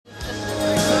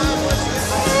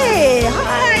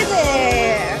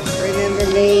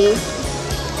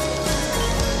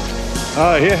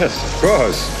Ah, yes, of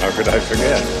course. How could I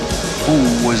forget? Who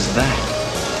was that?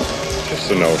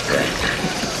 Just an old friend.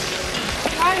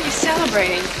 Why are we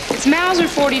celebrating? It's Mauser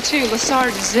 42,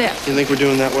 Lassard Zip. You think we're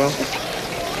doing that well?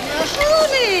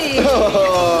 Mahoney!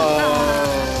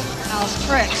 How's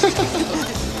tricks?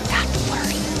 Not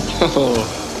worry. Oh.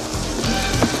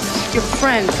 Your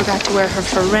friend forgot to wear her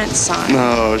for rent sign.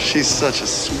 No, she's such a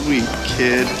sweet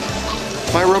kid.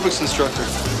 My aerobics instructor.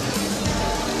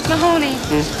 Mahoney,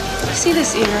 see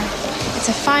this ear? It's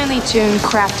a finely tuned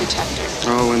craft detector.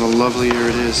 Oh, and a lovely ear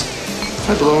it is. If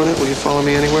I blow in it, will you follow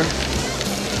me anywhere?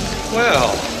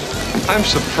 Well, I'm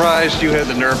surprised you had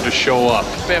the nerve to show up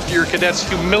after your cadets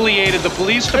humiliated the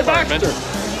police department.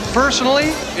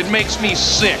 Personally, it makes me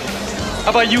sick.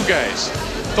 How about you guys?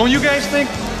 Don't you guys think?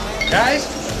 Guys?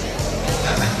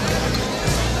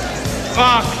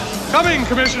 Coming,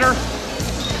 Commissioner.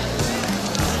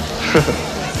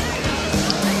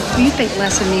 Will you think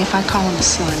less of me if I call him a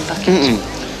slime bucket?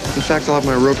 In fact, I'll have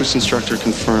my aerobics instructor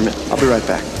confirm it. I'll be right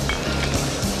back.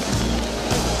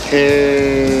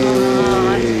 Hey.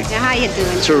 Now, how you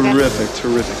doing? Terrific,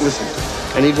 terrific. Listen,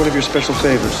 I need one of your special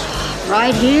favors.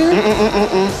 Right here?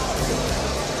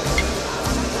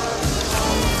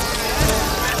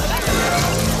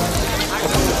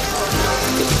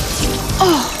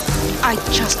 Oh, I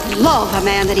just love a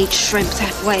man that eats shrimp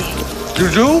that way. You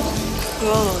do?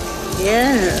 Oh,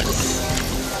 yes.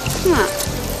 Come on.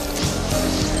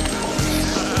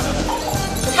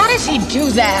 How does he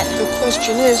do that? The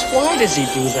question is, why does he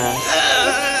do that?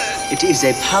 It is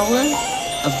a power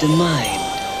of the mind.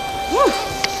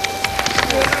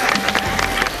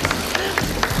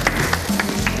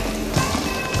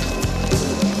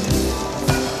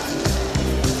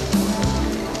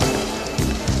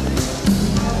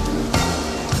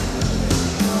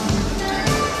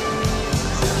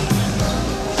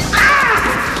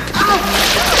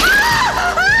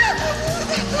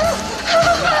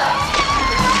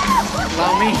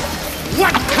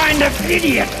 What kind of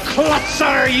idiot klutz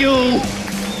are you?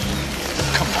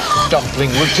 Come on,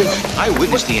 dumpling, would you? I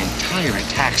witnessed the entire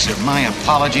attack, sir. My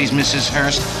apologies, Mrs.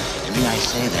 Hurst. And may I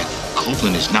say that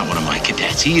Copeland is not one of my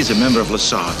cadets. He is a member of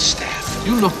Lassard's staff.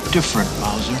 You look different,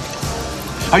 Mauser.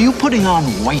 Are you putting on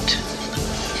weight?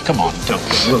 Come on,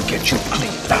 Dumpling, we'll get you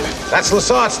cleaned up. That's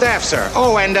Lassard's staff, sir.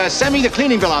 Oh, and send me the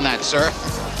cleaning bill on that, sir.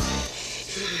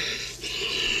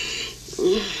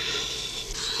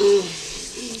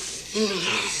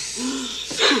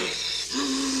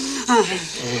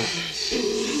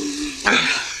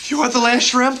 You want the last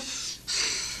shrimp?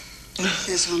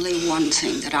 There's only one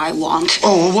thing that I want.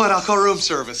 Oh, well, what? I'll call room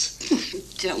service.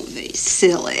 Don't be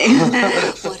silly.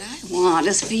 What I want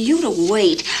is for you to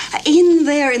wait in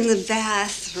there in the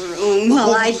bathroom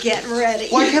while I get ready.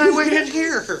 Why can't I wait in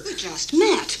here? We just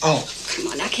met. Oh. Come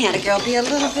on, now can't a girl be a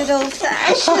little bit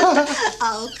old-fashioned?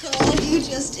 I'll call you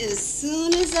just as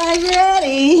soon as I'm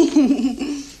ready.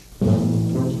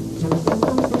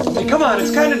 Hey, come on,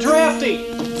 it's kind of drafty.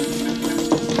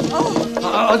 Oh.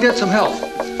 I'll get some help.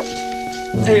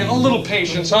 Hey, a little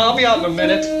patience, huh? I'll be out in a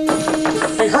minute.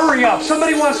 Hey, hurry up.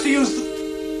 Somebody wants to use the...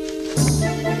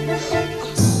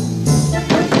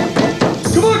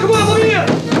 Come on, let me in!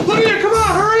 Let me in, come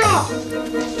on, hurry up!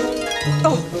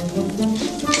 Oh,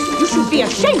 you should be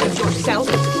ashamed of yourself.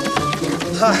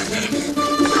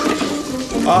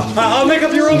 I'll make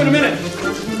up your room in a minute.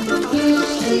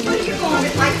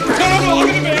 No, I'll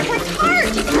get it back. It's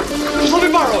hard. Just let me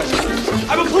borrow it.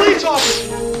 I'm a police officer.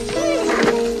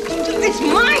 It's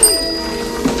mine.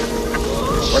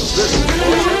 What's this?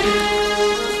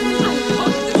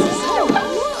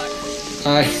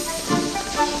 Hi.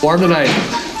 Warm tonight.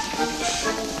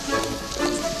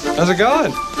 How's it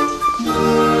going?